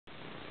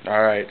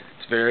Alright,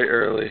 it's very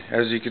early.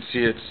 As you can see,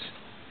 it's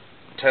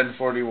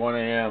 10:41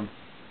 a.m.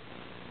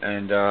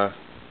 and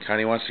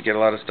Connie wants to get a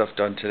lot of stuff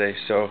done today,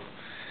 so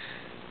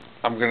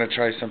I'm gonna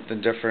try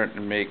something different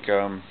and make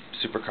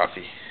super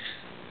coffee.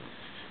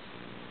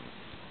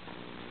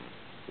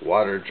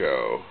 Water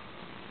Joe.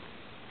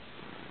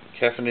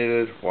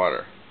 Caffeinated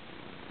water.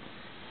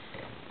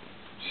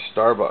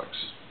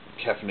 Starbucks.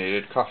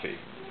 Caffeinated coffee.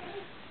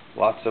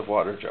 Lots of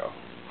Water Joe.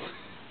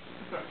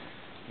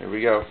 Here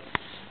we go.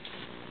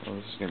 Oh,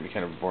 this is going to be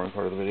kind of a boring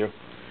part of the video.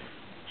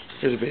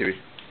 Here's a baby.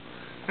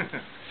 Can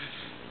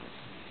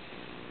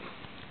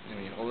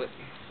you hold it?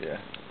 Yeah.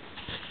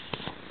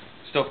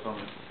 Still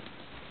filming.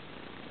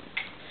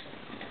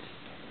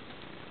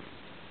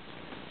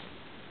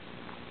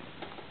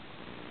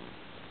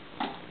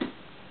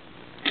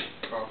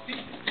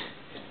 Coffee.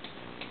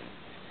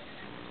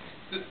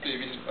 This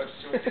baby just watched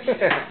so much eating.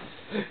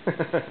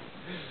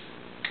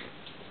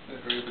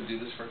 Hurry up and do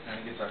this before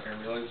Connie gets out here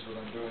and realizes what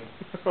I'm doing.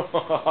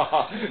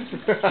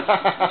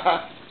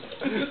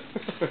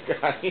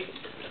 Connie.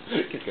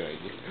 Good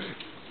idea.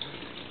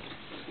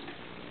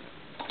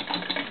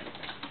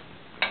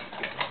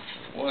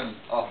 One.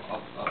 Up.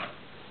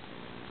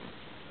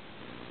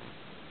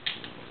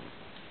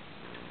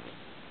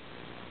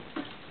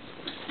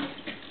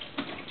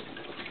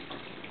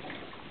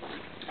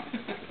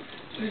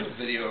 There's a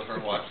video of her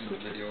watching the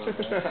video of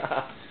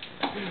that.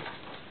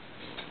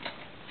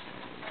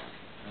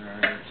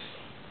 Alright.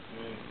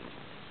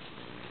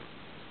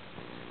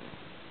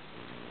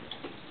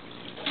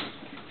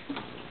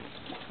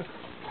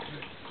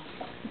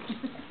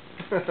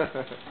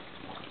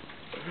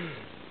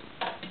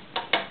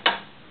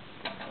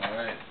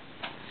 Alright.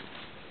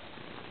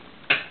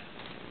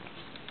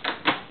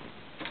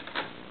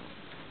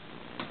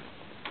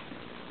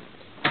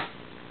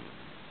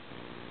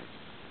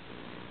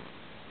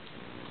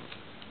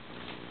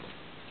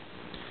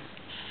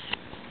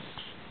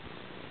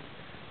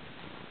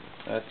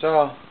 That's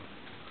all.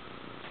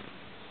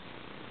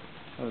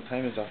 Oh, the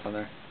time is off on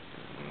there.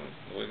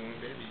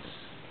 Wouldn't be.